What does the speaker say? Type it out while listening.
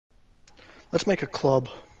Let's make a club.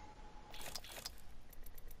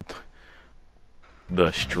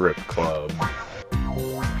 The strip club.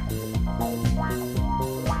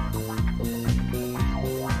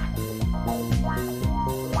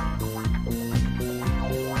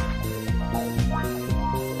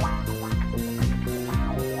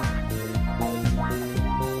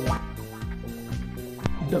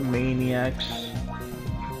 The maniacs.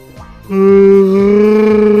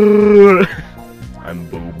 I'm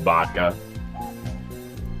Boobaka.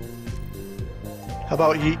 How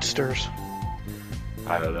about yeetsters?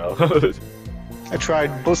 I don't know. I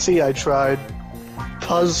tried bussy, I tried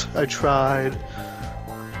puzz, I tried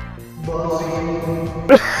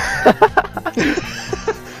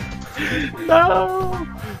No!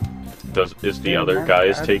 Is the other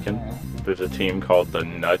guys taken? There's a team called the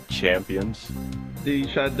Nut Champions. They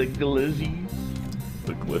tried the glizzies.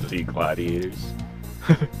 The Glizzy Gladiators.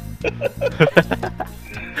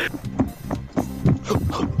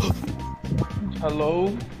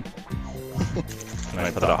 Hello? Can I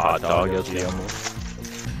put a hot dog as the emblem?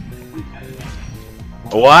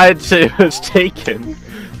 What? It was taken!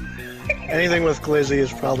 anything with glizzy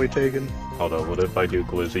is probably taken. Hold on, what if I do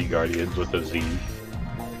Glizzy Guardians with a Z?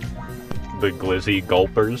 The Glizzy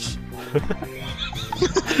Gulpers?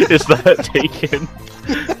 Is that taken?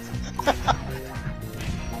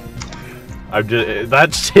 I'm just.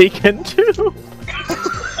 That's taken too!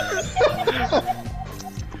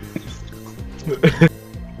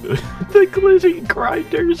 The Glizzy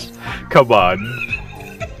Grinders? Come on.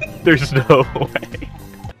 There's no way.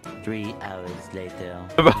 3 hours later.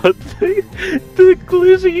 About the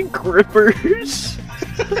Glizzy Grippers?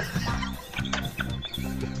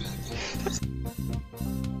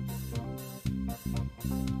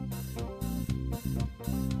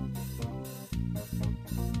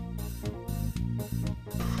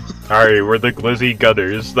 Alright, we're the Glizzy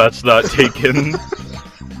Gunners. That's not taken.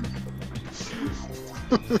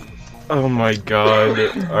 Oh my god.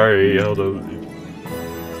 Alright, hold on.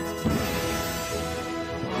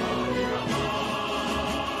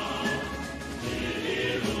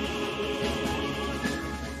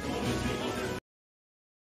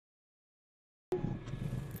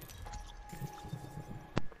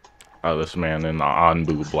 Oh, this man in the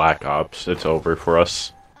Anbu Black Ops. It's over for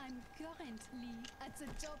us. I'm currently at the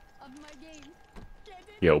top of my game. Get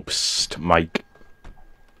it? Yo, psst, Mike.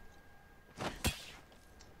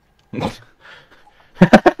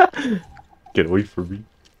 Get away from me.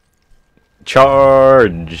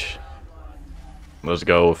 Charge! Let's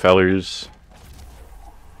go, fellers.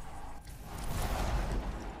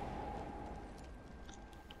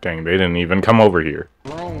 Dang, they didn't even come over here.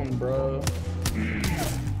 Wrong, bro.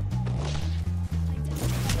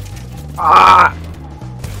 Ah!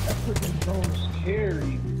 That freaking drone's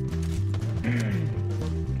scary.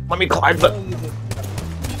 Let me climb the...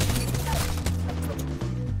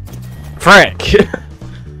 Frank!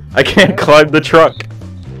 I can't climb the truck.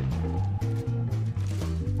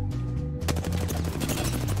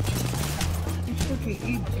 You fucking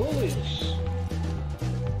eat bullets.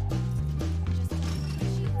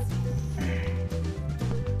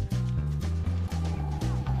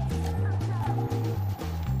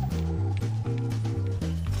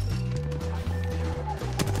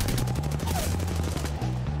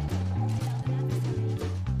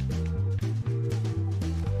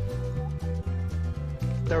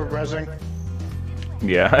 They're rezzing.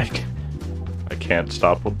 Yeah, I can't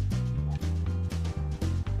stop them.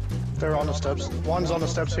 They're on the steps. One's on the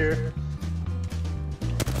steps here.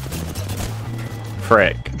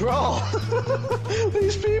 Frick. Bro!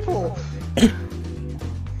 These people!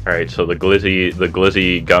 Alright, so the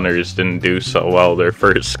Glizzy Gunners didn't do so well their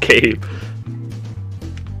first escape.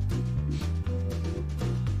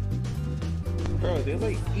 Bro, they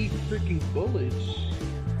like eat freaking bullets.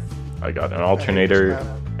 I got an alternator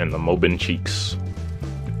and the Mobin cheeks.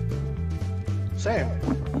 Same.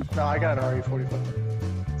 No, I got an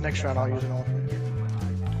RE45. Next round I'll use an alternator.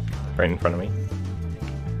 Right in front of me.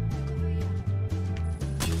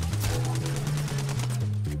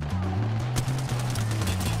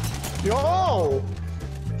 Yo!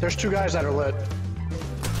 There's 2 guys that are lit.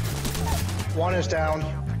 One is down.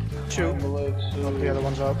 2. Oh, the other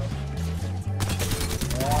one's up.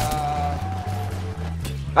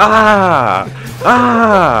 Ah!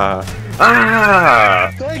 Ah!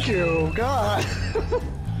 Ah! Thank you, God!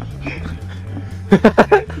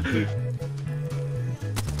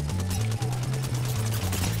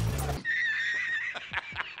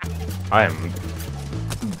 I am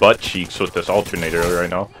butt cheeks with this alternator right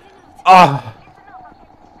now. Ah!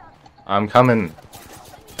 I'm coming.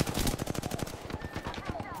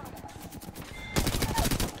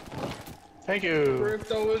 Thank you.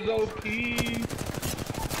 Crypto is OP.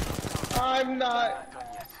 I'm not.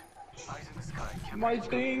 My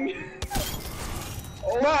thing.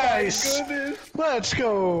 Oh Nice. my goodness. Let's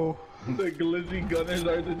go. The Glizzy Gunners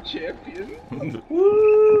are the champions.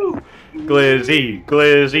 Woo! Glizzy,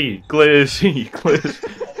 Glizzy, Glizzy,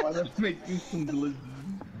 Glizzy. Why not make you some Glizzy?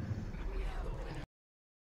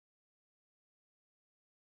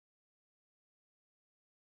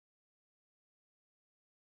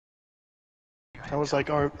 That was like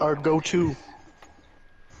our go-to.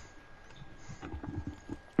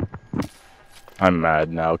 I'm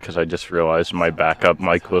mad now because I just realized my backup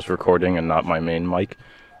mic was recording and not my main mic.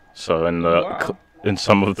 So in the Wow. in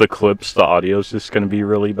some of the clips, the audio's just gonna be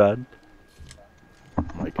really bad.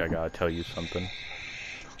 Mike, I gotta tell you something.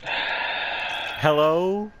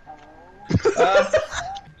 Hello?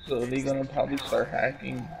 So they're gonna probably start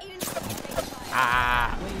hacking.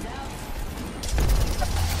 Ah!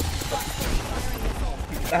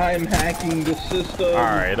 I'm hacking the system.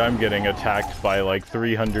 Alright, I'm getting attacked by like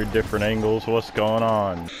 300 different angles. What's going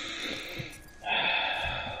on?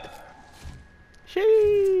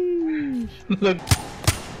 Sheesh! Look.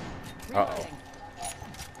 Uh-oh.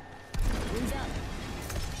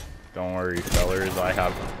 Don't worry, fellers, I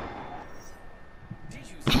have...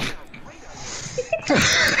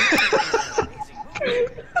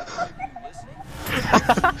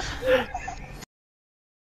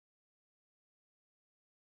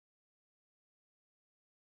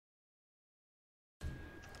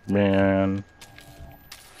 Man...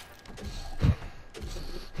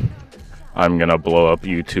 I'm gonna blow up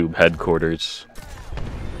YouTube headquarters.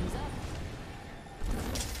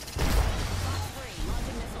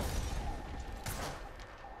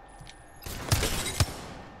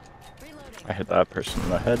 I hit that person in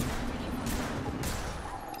the head.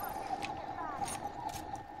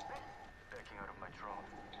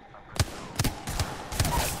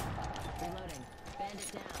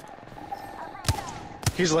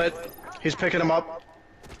 He's lit. He's picking him up.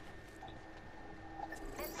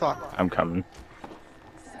 Fuck. I'm coming.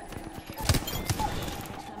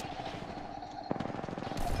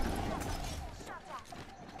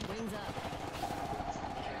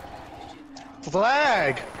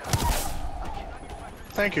 Flag!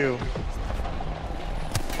 Thank you.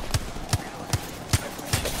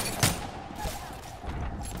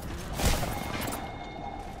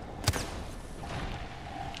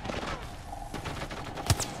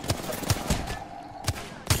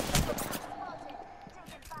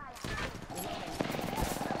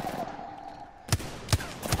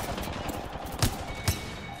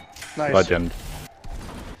 Nice. Legend.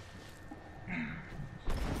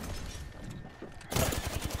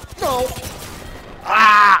 No!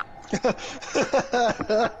 Ah!